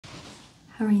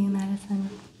How are you, Madison?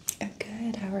 I'm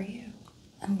good. How are you?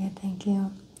 I'm good, thank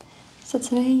you. So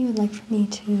today you would like for me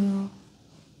to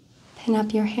pin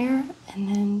up your hair and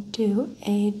then do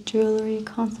a jewelry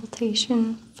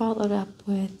consultation followed up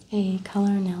with a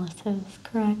color analysis,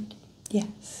 correct?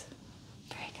 Yes.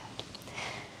 Very good.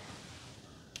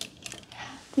 I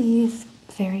have these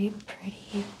very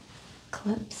pretty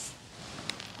clips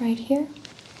right here.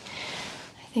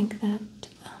 I think that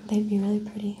they'd be really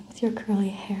pretty with your curly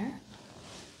hair.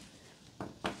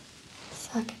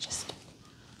 So I could just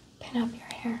pin up your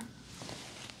hair.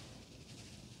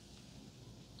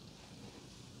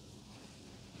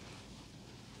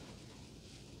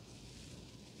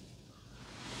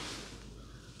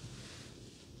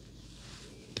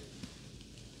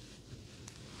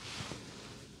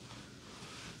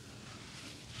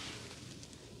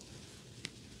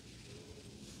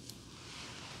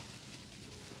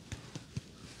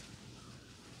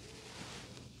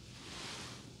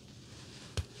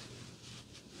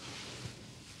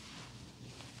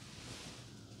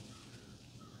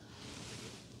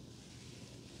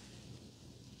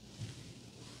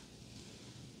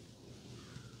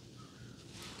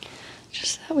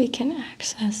 Just so that we can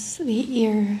access the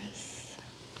ears.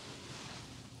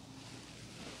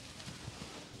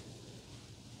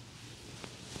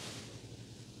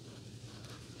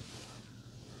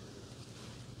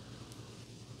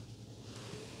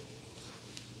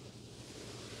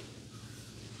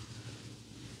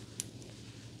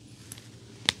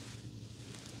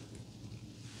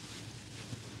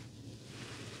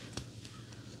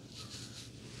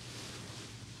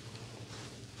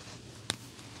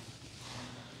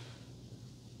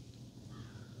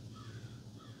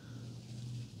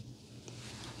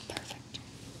 Perfect.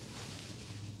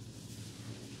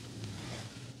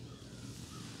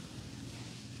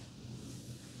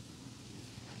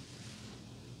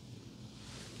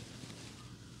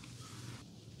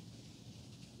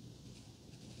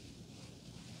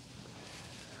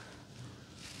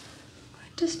 I'm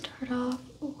going to start off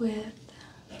with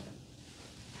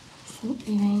some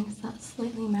earrings that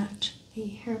slightly match the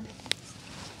hairpins.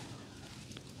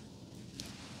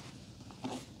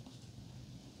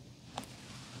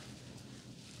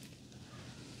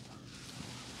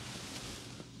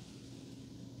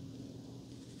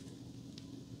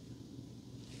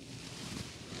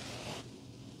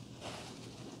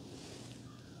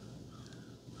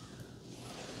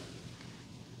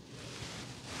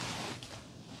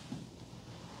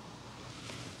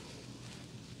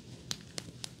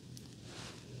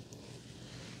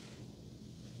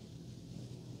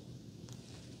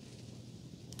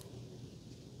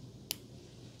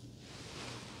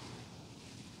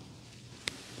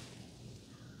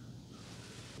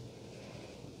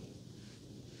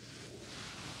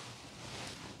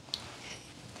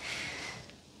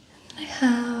 I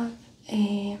have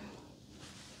a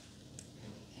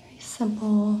very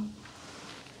simple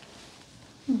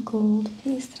gold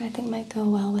piece that I think might go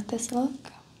well with this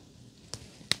look.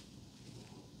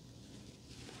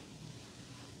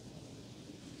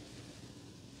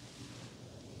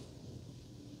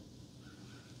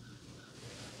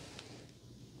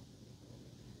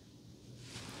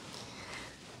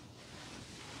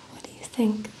 What do you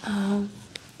think of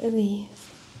these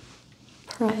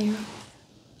pearl earrings?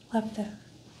 Love that.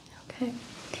 Okay.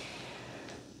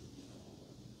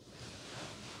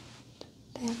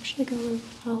 They actually go really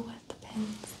well with the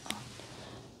pins on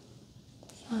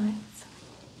the sides.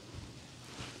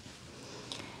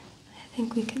 I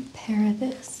think we could pair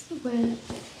this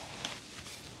with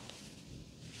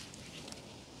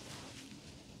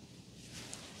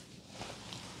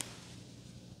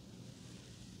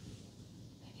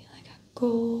maybe like a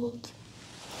gold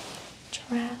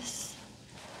dress.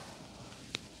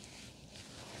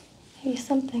 Maybe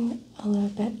something a little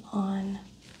bit on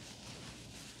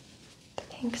the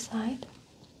pink side.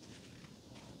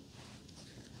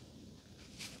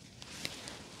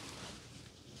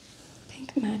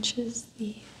 Pink matches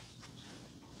the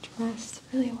dress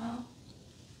really well.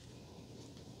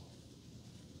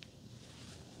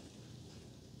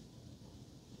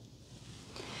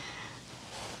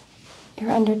 Your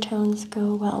undertones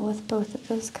go well with both of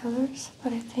those colors,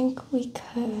 but I think we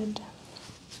could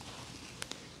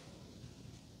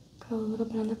go a little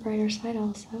bit on the brighter side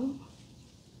also.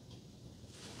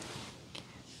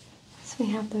 So we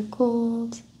have the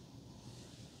gold,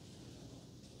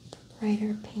 the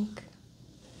brighter pink,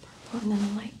 purple, and then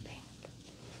the light pink.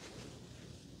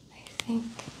 I think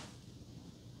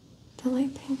the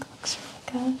light pink looks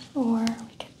really good, or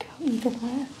we could go even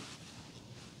with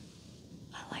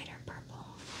a lighter purple.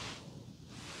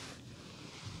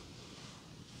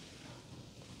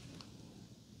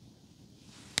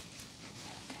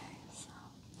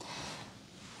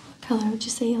 color would you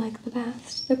say you like the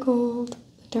best? The gold,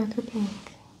 the darker pink,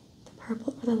 the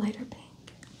purple, or the lighter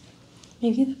pink?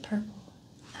 Maybe the purple.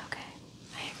 Okay,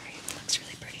 I agree. It looks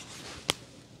really pretty.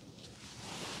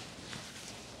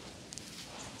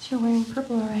 Since you're wearing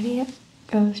purple already, it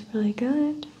goes really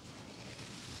good.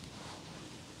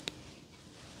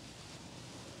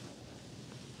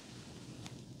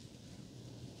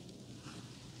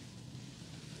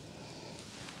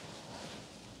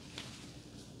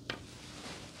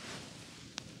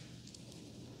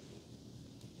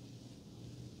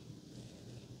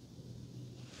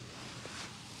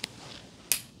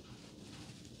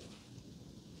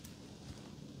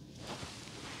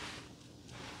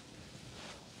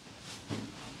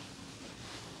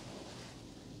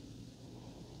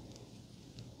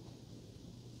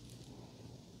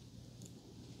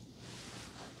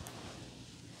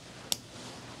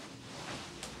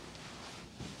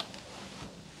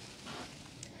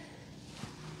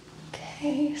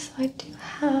 Okay, so I do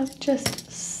have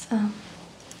just some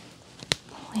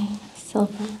plain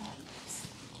silver hoops.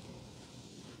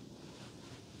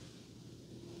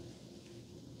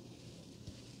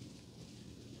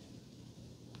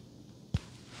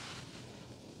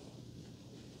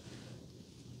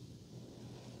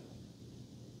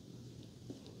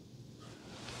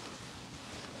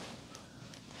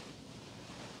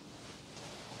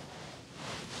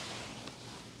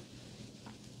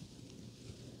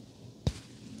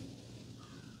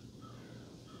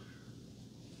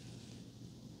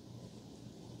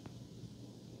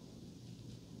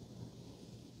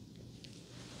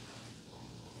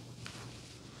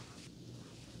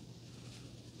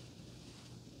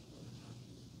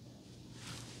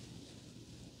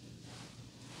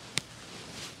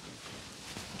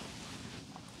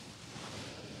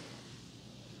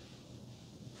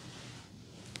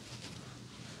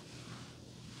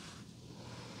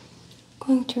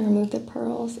 Going to remove the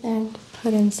pearls and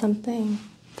put in something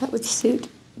that would suit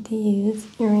these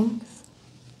earrings.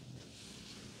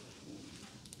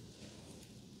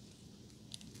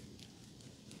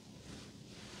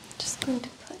 Just going to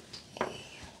put a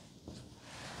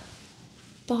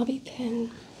bobby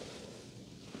pin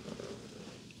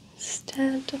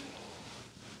instead.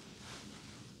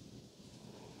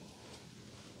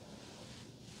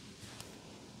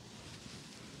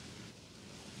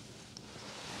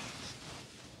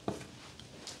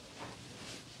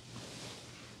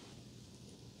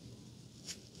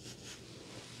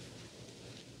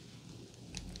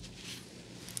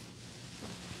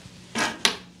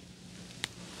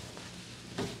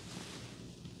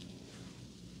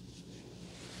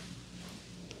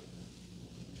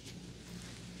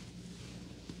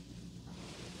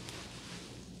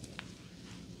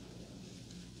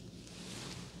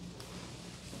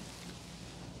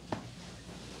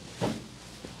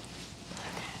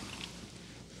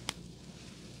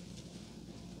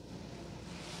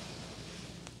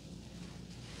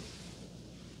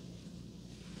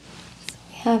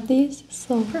 Have these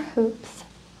silver hoops.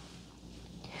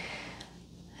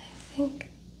 I think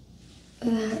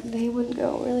that they would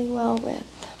go really well with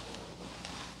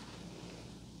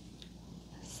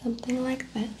something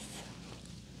like this.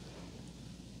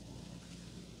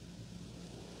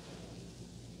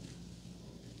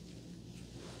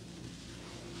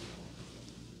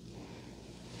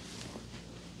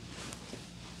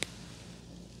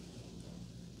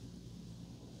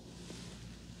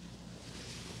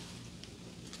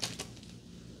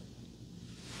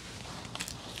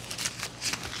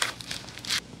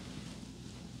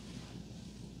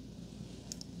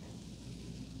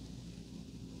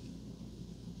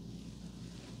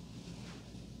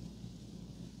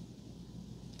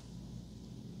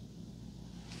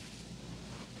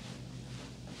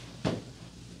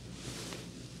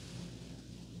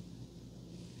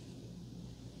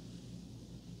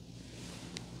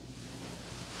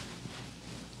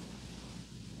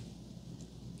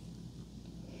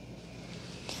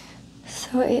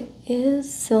 So it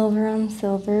is silver on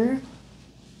silver,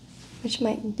 which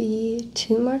might be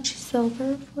too much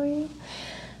silver for you,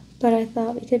 but I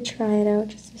thought we could try it out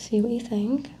just to see what you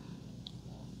think.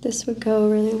 This would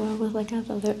go really well with like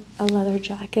a leather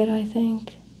jacket, I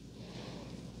think.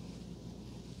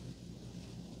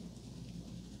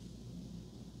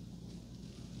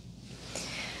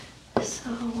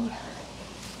 So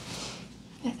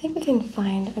I think we can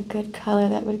find a good color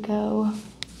that would go.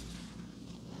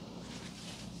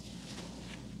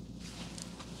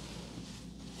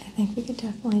 I think we could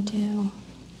definitely do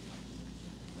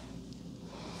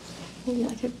maybe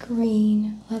like a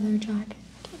green leather jacket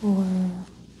or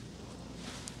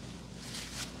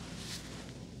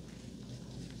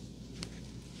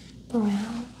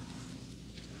brown.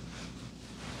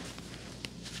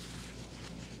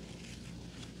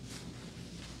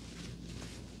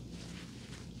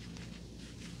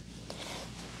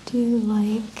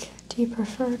 do you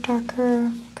prefer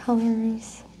darker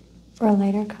colors or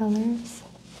lighter colors?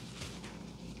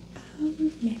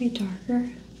 Maybe darker.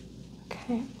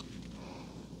 Okay.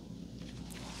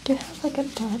 Do you have like a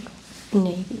dark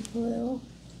navy blue?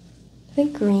 I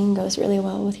think green goes really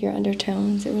well with your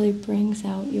undertones. It really brings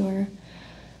out your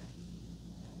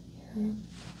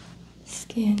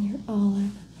skin, your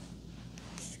olive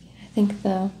skin. I think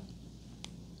the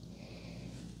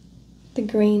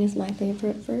green is my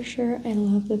favorite for sure. I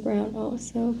love the brown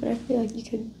also, but I feel like you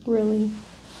could really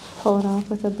pull it off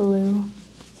with a blue.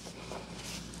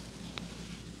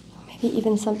 Maybe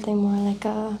even something more like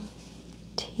a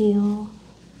teal.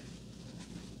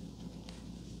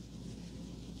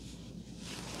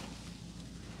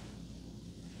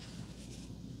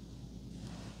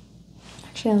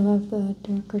 Actually, I love the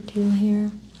darker teal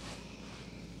here.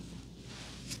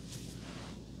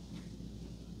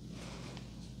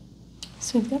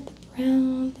 So we've got the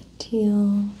brown, the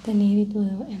teal, the navy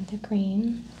blue, and the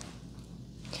green.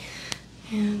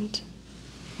 And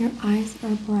your eyes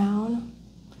are brown,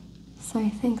 so I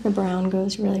think the brown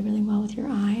goes really, really well with your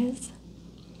eyes.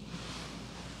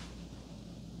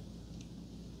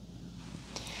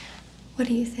 What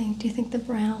do you think? Do you think the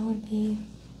brown would be,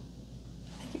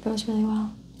 I think it goes really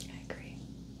well? I agree.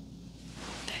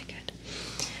 Very good.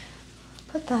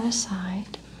 Put that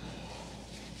aside.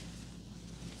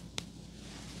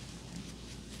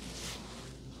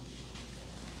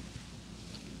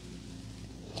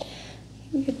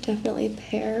 You could definitely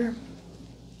pair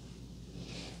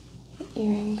the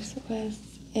earrings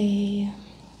with a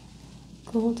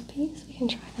gold piece. We can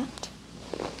try that.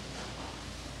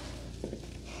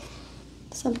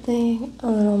 Something a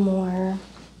little more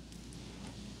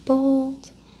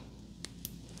bold.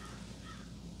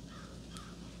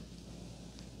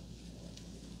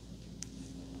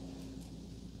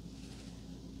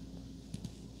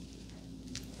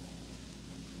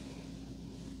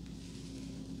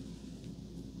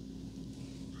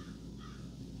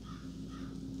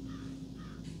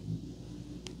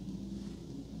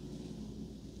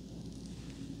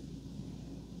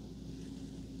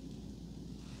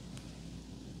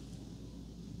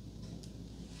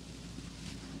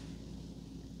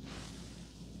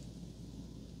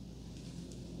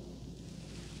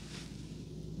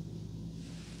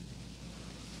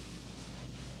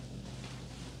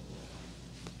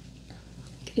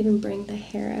 Could even bring the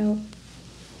hair out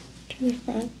to the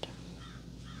front.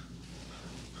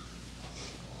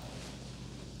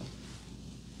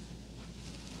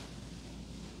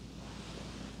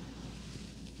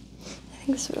 I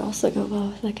think this would also go well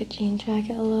with like a jean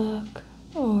jacket look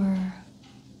or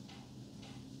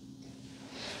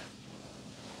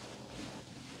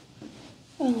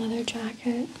a leather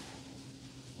jacket.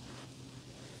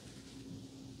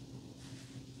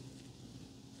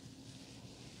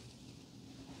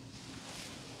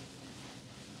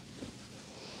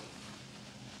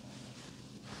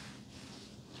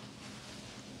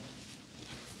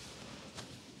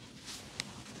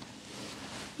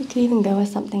 You could even go with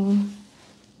something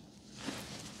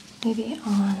maybe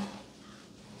on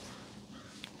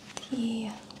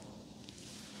the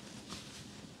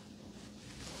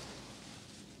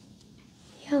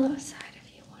yellow side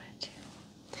if you wanted to.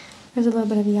 There's a little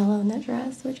bit of yellow in that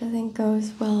dress, which I think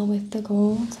goes well with the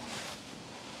gold.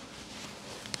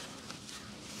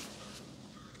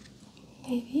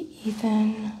 Maybe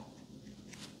even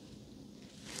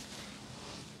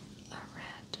a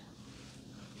red.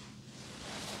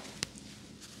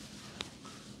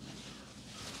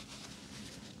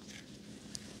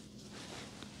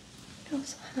 We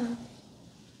also have a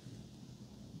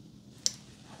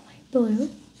light blue.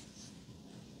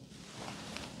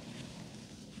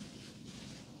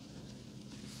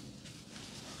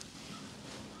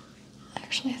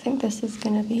 Actually, I think this is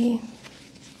going to be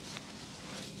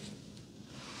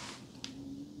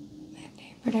my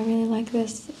favorite. I really like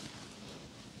this.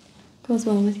 Goes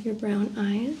well with your brown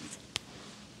eyes.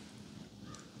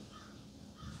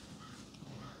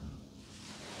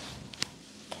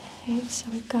 Okay, so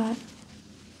we've got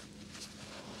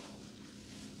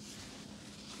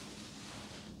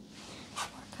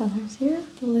four colors here: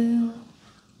 blue,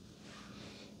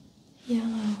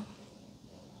 yellow,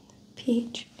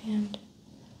 peach, and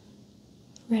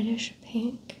reddish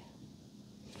pink.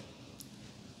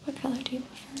 What color do you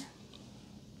prefer?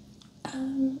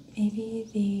 Maybe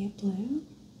the blue.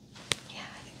 Yeah,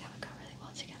 I think that would go really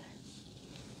well together.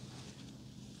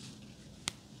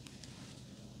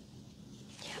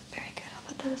 Yeah, very good. I'll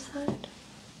put that aside.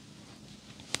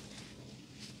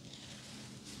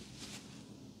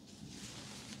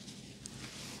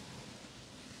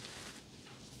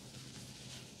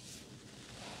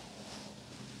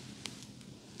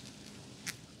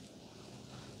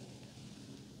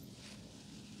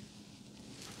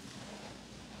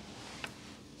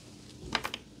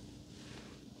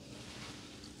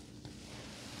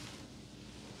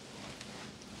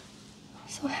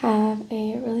 also have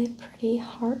a really pretty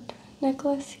heart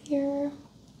necklace here.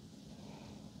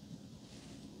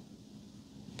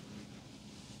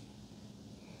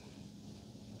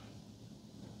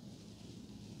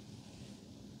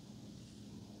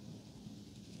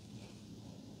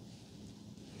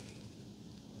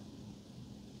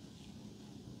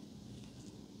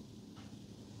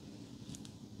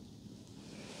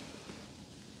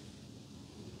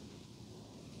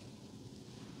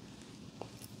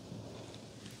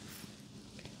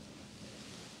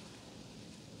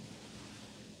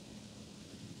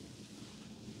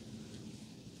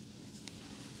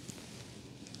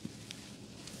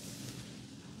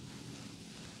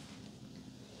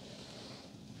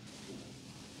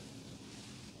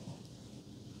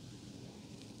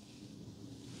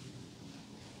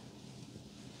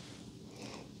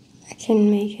 I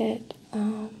can make it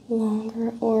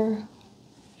longer or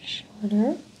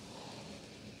shorter.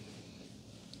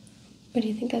 What do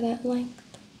you think of that length?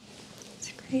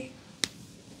 It's great.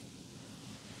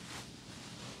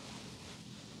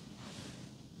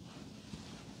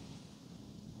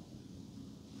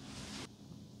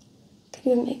 Could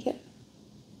even make it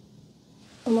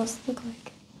almost look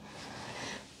like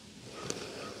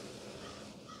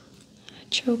a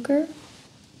choker.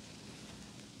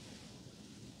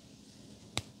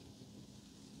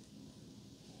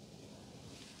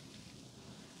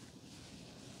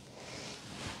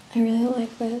 I really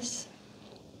like this.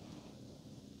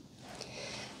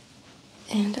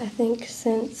 And I think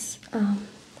since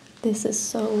this is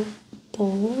so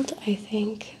bold, I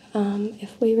think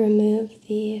if we remove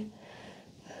the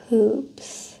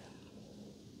hoops,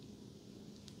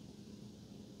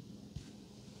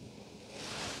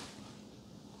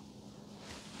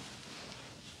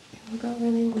 it will go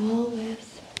really well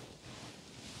with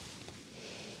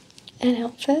an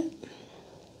outfit.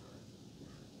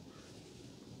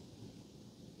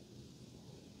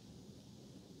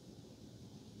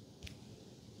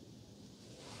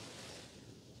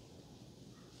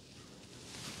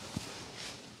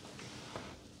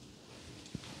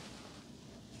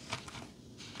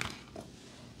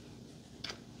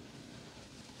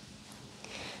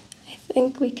 I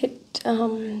think we could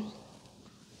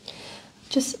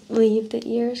just leave the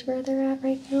ears where they're at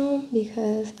right now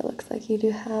because it looks like you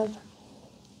do have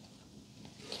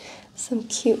some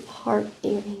cute heart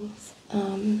earrings. You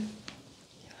want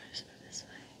to just move this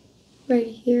way. Right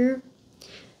here,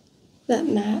 that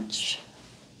match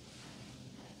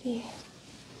the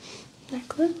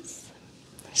necklace.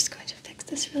 I'm just going to fix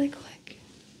this really quick.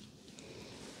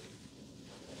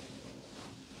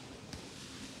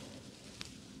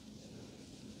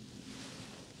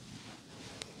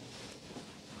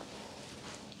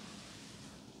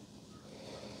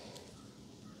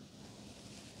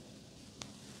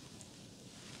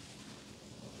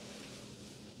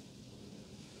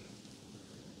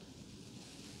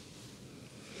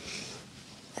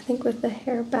 I think with the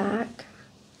hair back,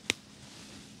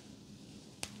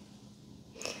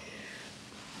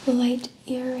 light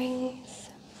earrings,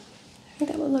 I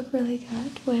think that would look really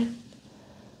good with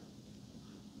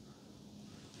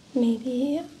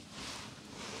maybe a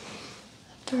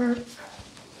dark,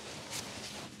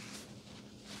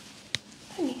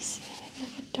 let me see,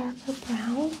 maybe like a darker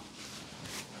brown.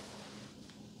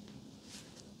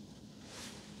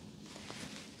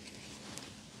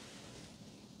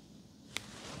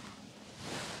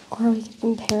 Or we could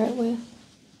compare it with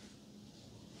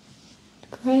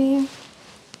gray.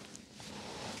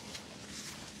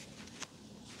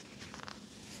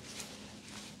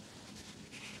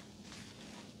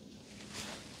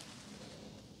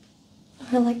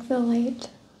 I like the light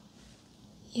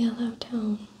yellow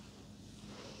tone.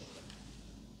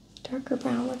 Darker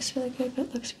brown looks really good, but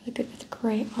it looks really good with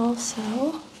gray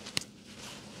also.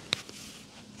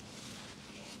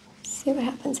 Let's see what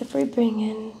happens if we bring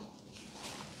in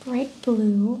bright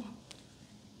blue.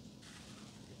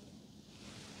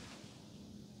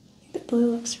 I think the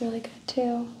blue looks really good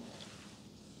too.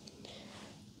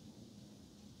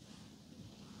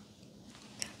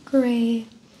 Gray,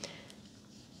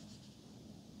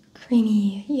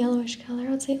 creamy yellowish color.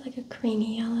 I would say like a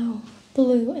creamy yellow,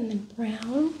 blue, and then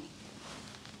brown.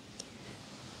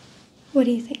 What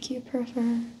do you think you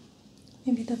prefer?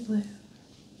 Maybe the blue.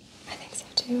 I think so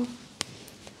too.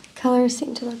 Colors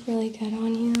seem to look really good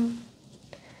on you.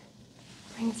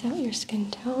 Brings out your skin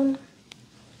tone.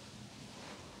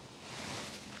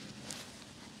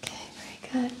 Okay,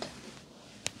 very good.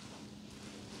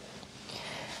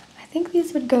 I think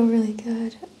these would go really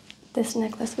good. This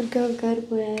necklace would go good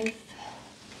with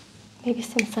maybe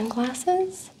some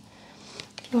sunglasses.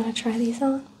 If you want to try these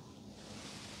on.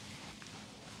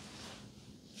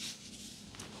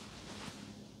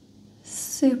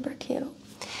 super cute.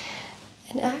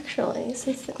 And actually,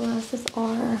 since the glasses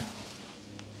are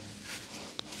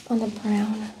on the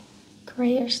brown,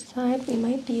 grayish side, we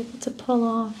might be able to pull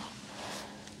off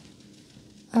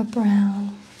a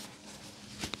brown,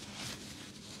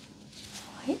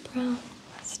 light brown,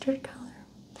 mustard color.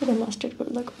 I think a mustard would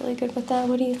look really good with that.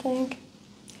 What do you think?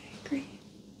 I agree.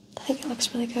 I think it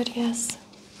looks really good, yes.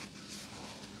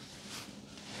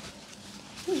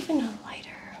 Even a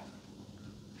lighter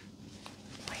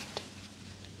white.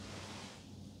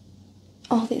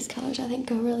 All these colors, I think,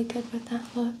 go really good with that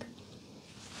look.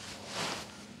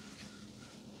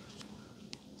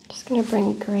 Just gonna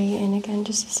bring gray in again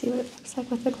just to see what it looks like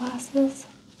with the glasses.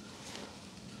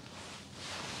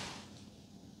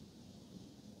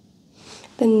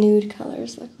 The nude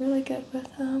colors look really good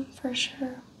with them, for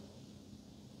sure.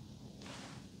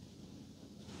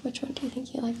 Which one do you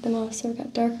think you like the most? So we've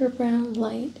got darker brown,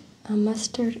 light,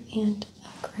 mustard, and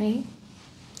gray.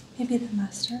 Maybe the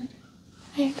mustard.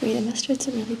 I agree, the mustard's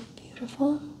really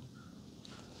beautiful.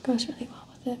 Goes really well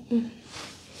with it. And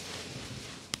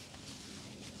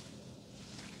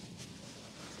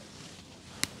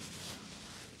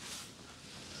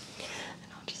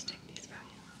I'll just take these from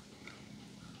you.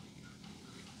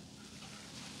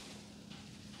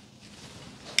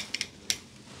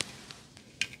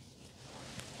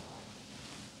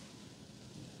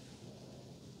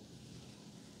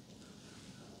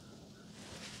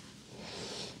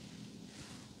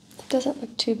 It doesn't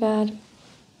look too bad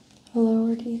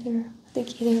lowered either. I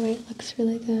think either way it looks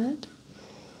really good.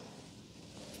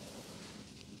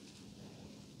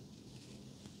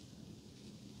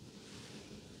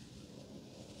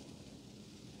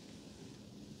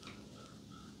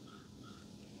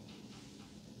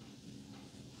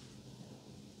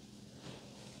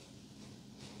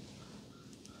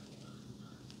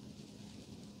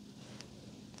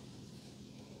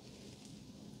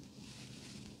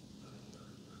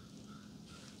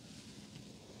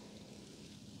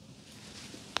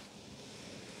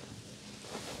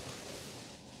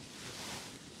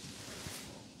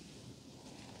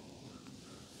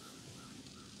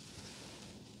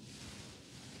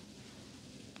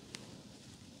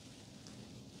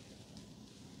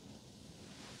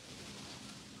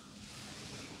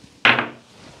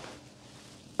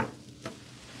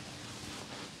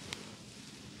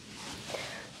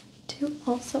 Do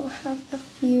also have a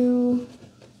few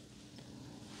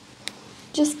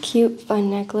just cute, fun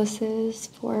necklaces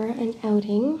for an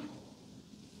outing.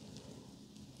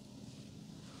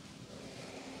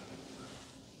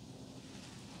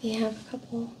 We have a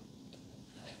couple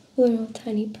little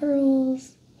tiny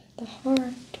pearls with the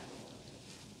heart.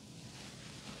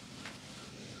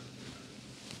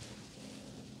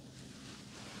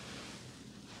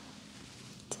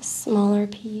 It's a smaller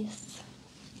piece.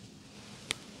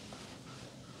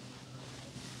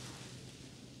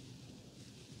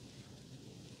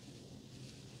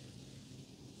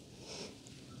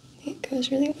 It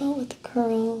goes really well with the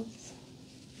curls.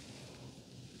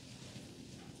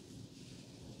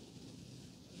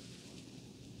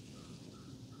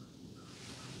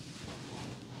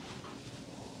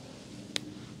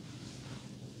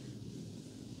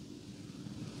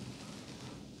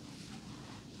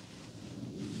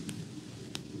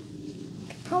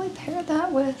 Could probably pair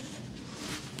that with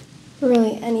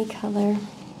really any color.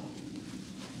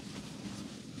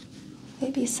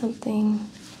 Maybe something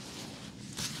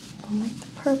on like the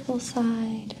purple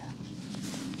side,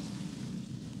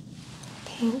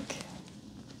 pink.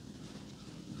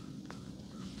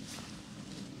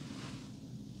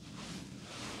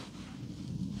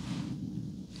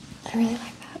 I really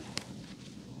like that.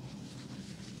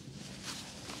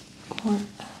 More of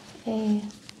a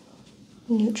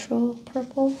neutral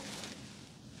purple.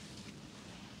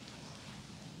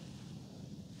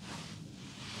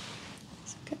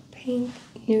 So we've got pink,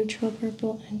 neutral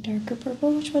purple, and darker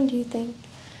purple. Which one do you think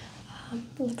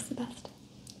looks the best?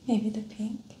 Maybe the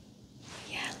pink.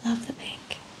 Yeah, I love the pink.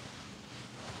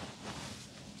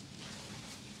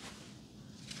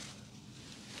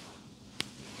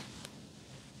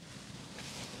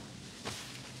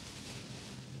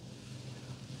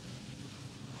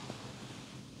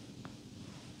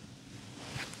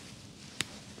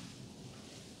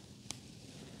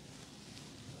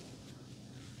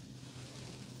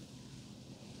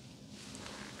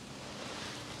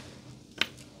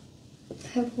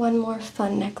 I have one more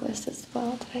fun necklace as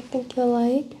well that I think you'll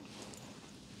like.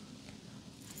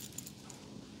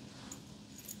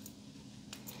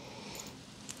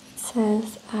 It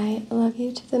says, I love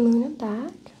you to the moon and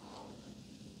back.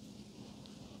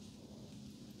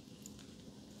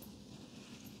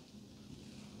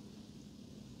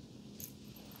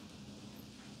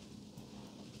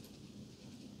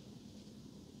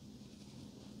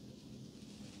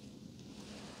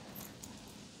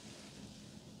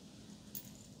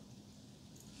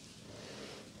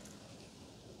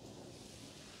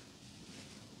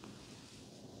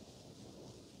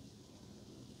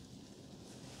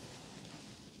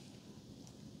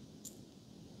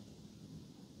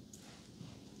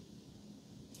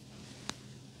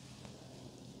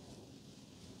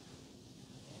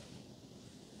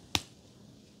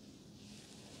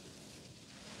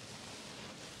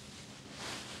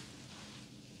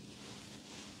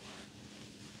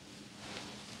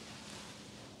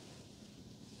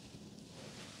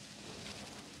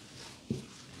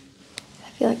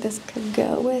 feel like this could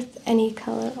go with any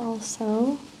color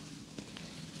also.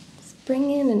 Let's bring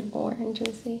in an orange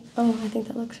and see. Oh, I think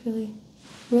that looks really,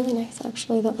 really nice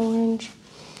actually, the orangey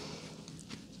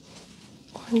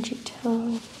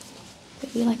tone.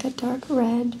 Maybe like a dark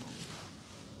red,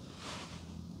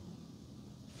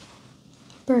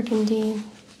 burgundy,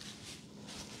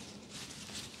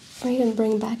 or even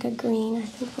bring back a green. I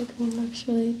think the green looks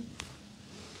really,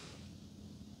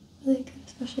 really good,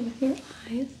 especially with your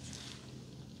eyes.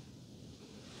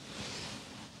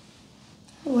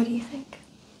 What do you think?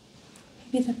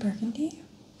 Maybe the burgundy?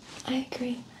 I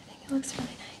agree. I think it looks really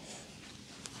nice.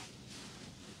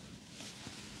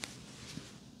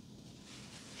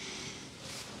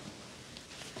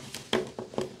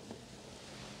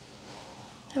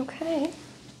 Okay.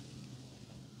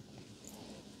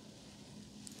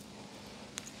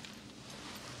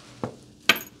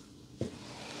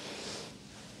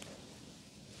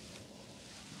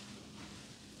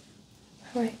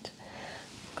 All right.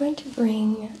 I'm going to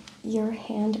bring your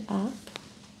hand up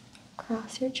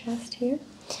across your chest here.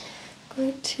 I'm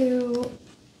going to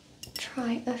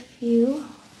try a few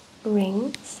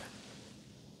rings.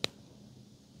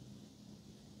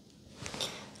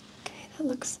 Okay, that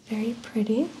looks very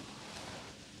pretty.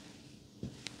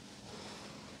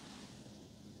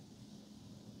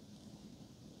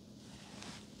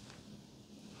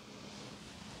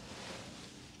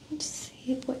 Let's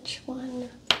see which one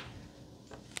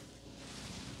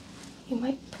you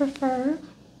might prefer.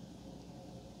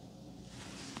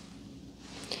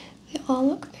 They all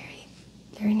look very,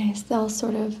 very nice. They all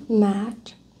sort of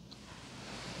match.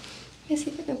 Let me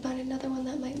see if I can find another one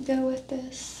that might go with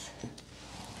this.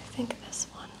 I think this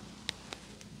one.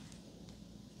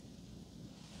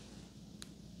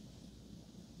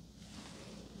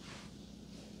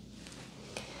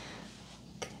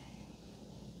 Okay.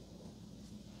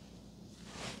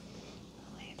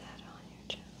 I'll lay that on your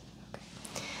chest. Okay.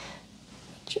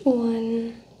 Which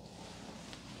one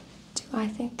do I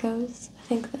think goes? I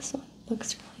think this one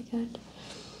looks really good.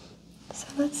 So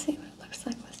let's see what it looks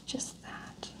like with just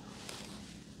that.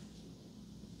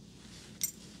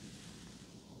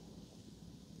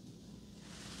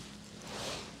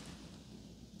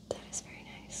 That is very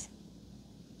nice.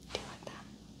 Do you like that?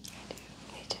 I do.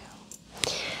 Me too.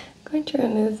 I'm going to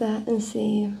remove that and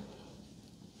see what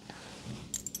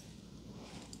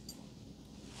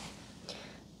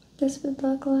this would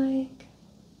look like.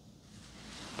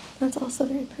 That's also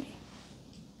very pretty.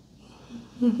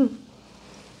 Let me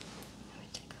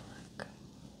take a look.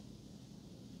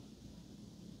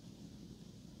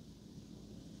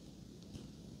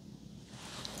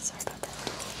 Sorry about that.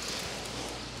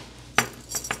 I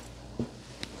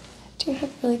do have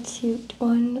a really cute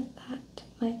one that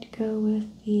might go with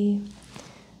the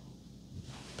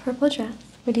purple dress.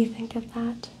 What do you think of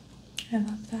that? I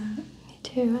love that. Me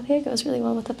too. I think it goes really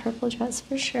well with the purple dress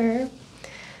for sure.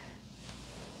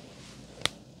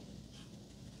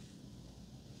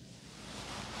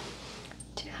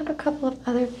 Do have a couple of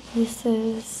other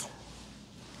pieces.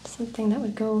 Something that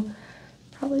would go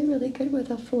probably really good with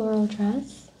a floral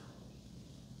dress.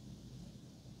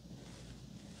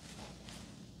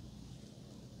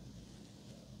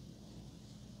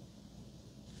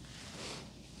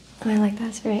 I like that.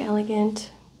 It's very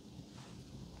elegant.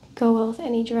 Go well with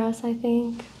any dress, I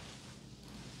think.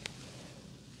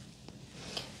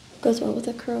 Goes well with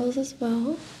the curls as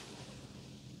well.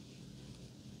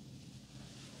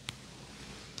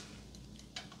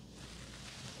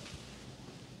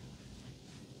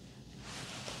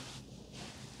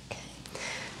 Okay.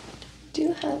 I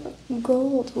do have a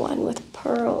gold one with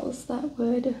pearls that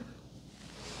would have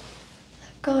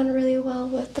gone really well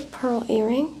with the pearl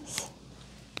earrings.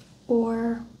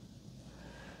 Or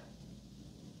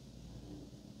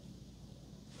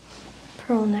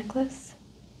pearl necklace.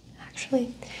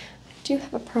 Actually, I do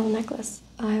have a pearl necklace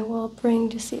I will bring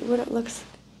to see what it looks,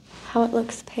 how it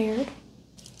looks paired.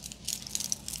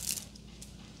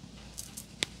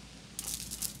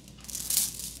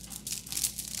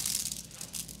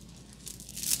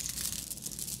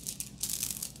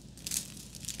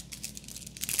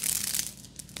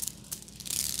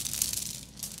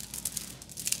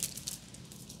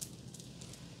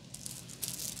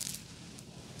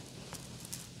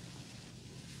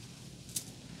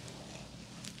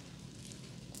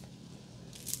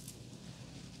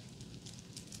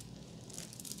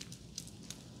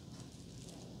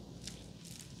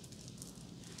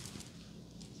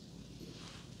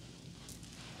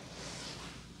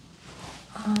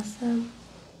 Awesome.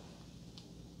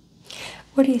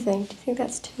 What do you think? Do you think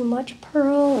that's too much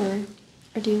pearl,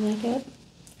 or do you like it?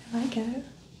 I like it.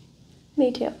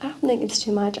 Me too. I don't think it's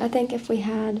too much. I think if we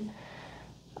had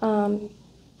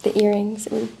the earrings,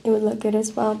 it would look good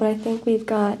as well, but I think we've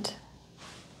got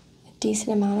a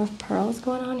decent amount of pearls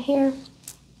going on here.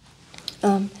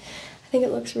 I think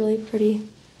it looks really pretty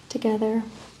together.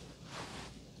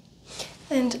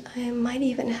 And I might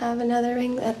even have another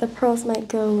ring that the pearls might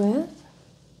go with.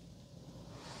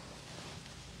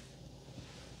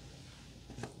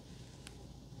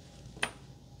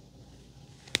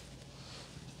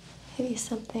 Maybe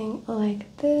something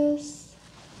like this.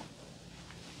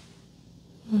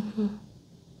 I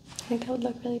think that would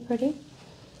look really pretty.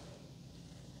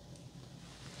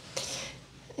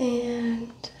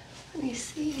 And let me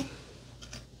see.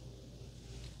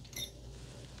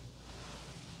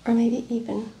 Or maybe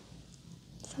even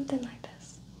something like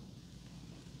this.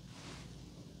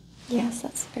 Yes,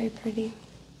 that's very pretty.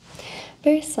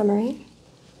 Very summery.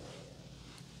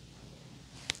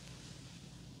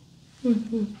 I'll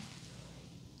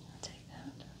take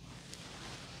that.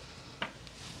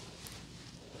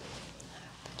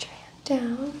 Put your hand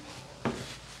down.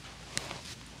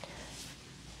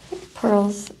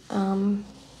 Pearls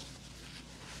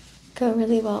go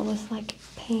really well with like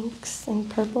pinks and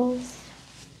purples.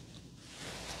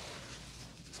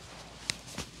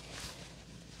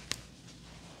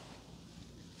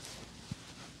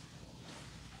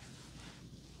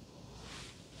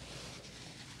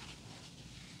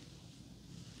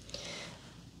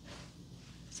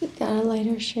 So you've got a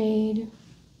lighter shade,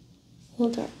 a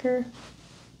little darker,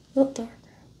 a little darker.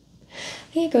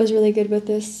 I think it goes really good with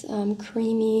this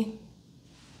creamy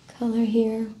color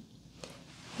here.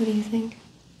 What do you think?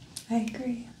 I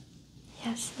agree.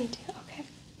 Yes, me too. Okay.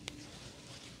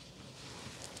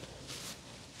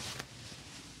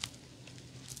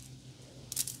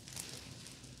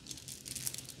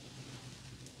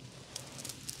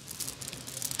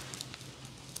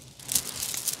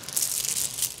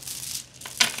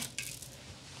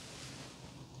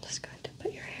 Just going to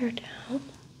put your hair down.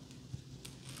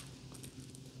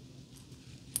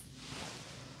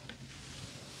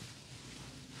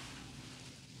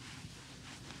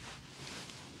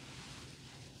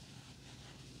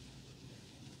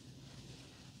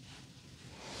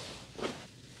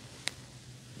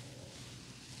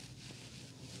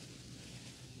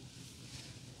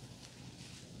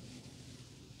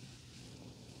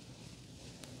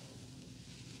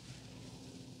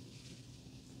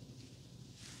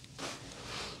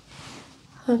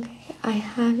 Okay, I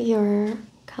have your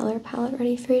color palette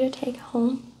ready for you to take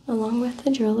home along with the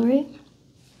jewelry.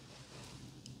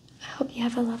 I hope you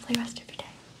have a lovely rest of your day.